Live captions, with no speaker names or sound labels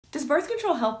Does birth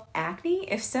control help acne?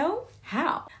 If so,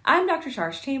 how? I'm Dr.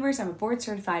 Sharice Chambers. I'm a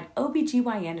board-certified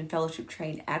OBGYN and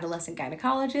fellowship-trained adolescent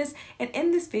gynecologist, and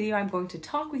in this video I'm going to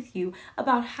talk with you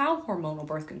about how hormonal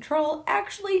birth control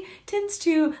actually tends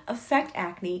to affect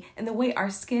acne and the way our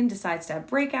skin decides to have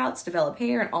breakouts, develop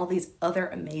hair, and all these other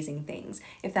amazing things.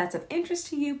 If that's of interest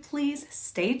to you, please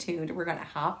stay tuned. We're going to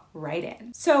hop right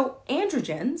in. So,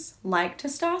 androgens, like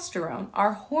testosterone,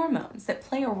 are hormones that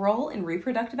play a role in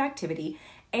reproductive activity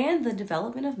and the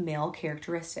development of male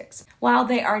characteristics. While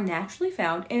they are naturally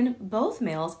found in both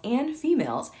males and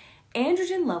females,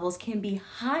 androgen levels can be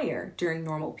higher during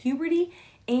normal puberty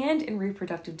and in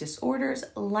reproductive disorders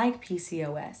like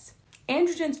PCOS.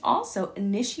 Androgens also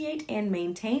initiate and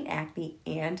maintain acne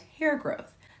and hair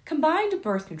growth. Combined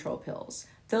birth control pills,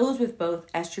 those with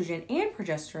both estrogen and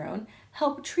progesterone,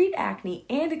 help treat acne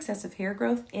and excessive hair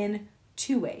growth in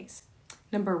two ways.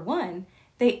 Number one,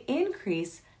 they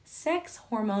increase sex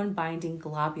hormone binding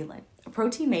globulin, a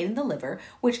protein made in the liver,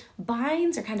 which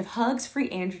binds or kind of hugs free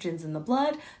androgens in the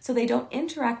blood so they don't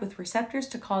interact with receptors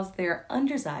to cause their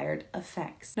undesired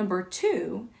effects. Number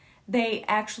two, they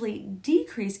actually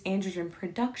decrease androgen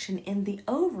production in the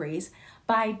ovaries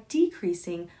by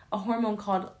decreasing a hormone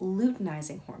called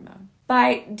luteinizing hormone.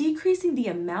 By decreasing the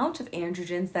amount of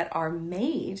androgens that are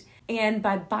made and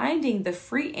by binding the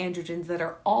free androgens that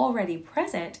are already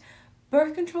present,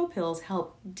 birth control pills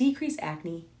help decrease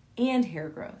acne and hair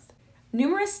growth.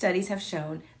 Numerous studies have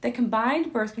shown that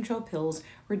combined birth control pills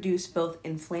reduce both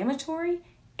inflammatory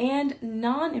and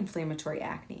non-inflammatory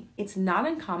acne. It's not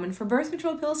uncommon for birth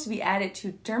control pills to be added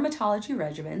to dermatology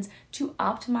regimens to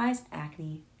optimize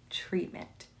acne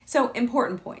treatment. So,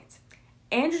 important points.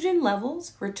 Androgen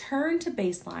levels return to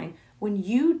baseline when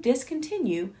you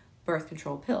discontinue birth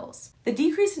control pills. The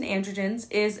decrease in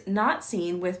androgens is not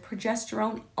seen with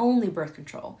progesterone-only birth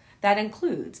control. That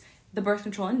includes the birth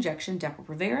control injection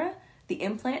Depo-Provera, the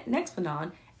implant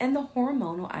Nexplanon, and the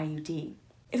hormonal IUD.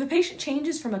 If a patient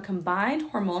changes from a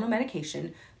combined hormonal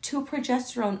medication to a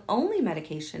progesterone-only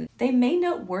medication, they may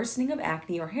note worsening of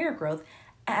acne or hair growth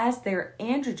as their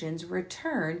androgens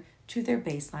return to their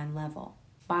baseline level.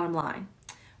 Bottom line,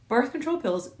 birth control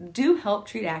pills do help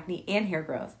treat acne and hair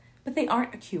growth, but they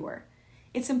aren't a cure.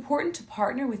 It's important to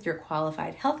partner with your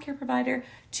qualified healthcare provider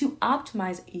to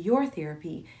optimize your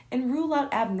therapy and rule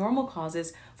out abnormal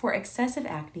causes for excessive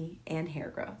acne and hair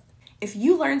growth. If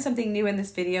you learned something new in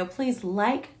this video, please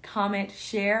like, comment,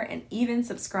 share, and even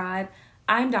subscribe.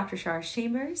 I'm Dr. Sharice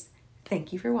Chambers.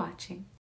 Thank you for watching.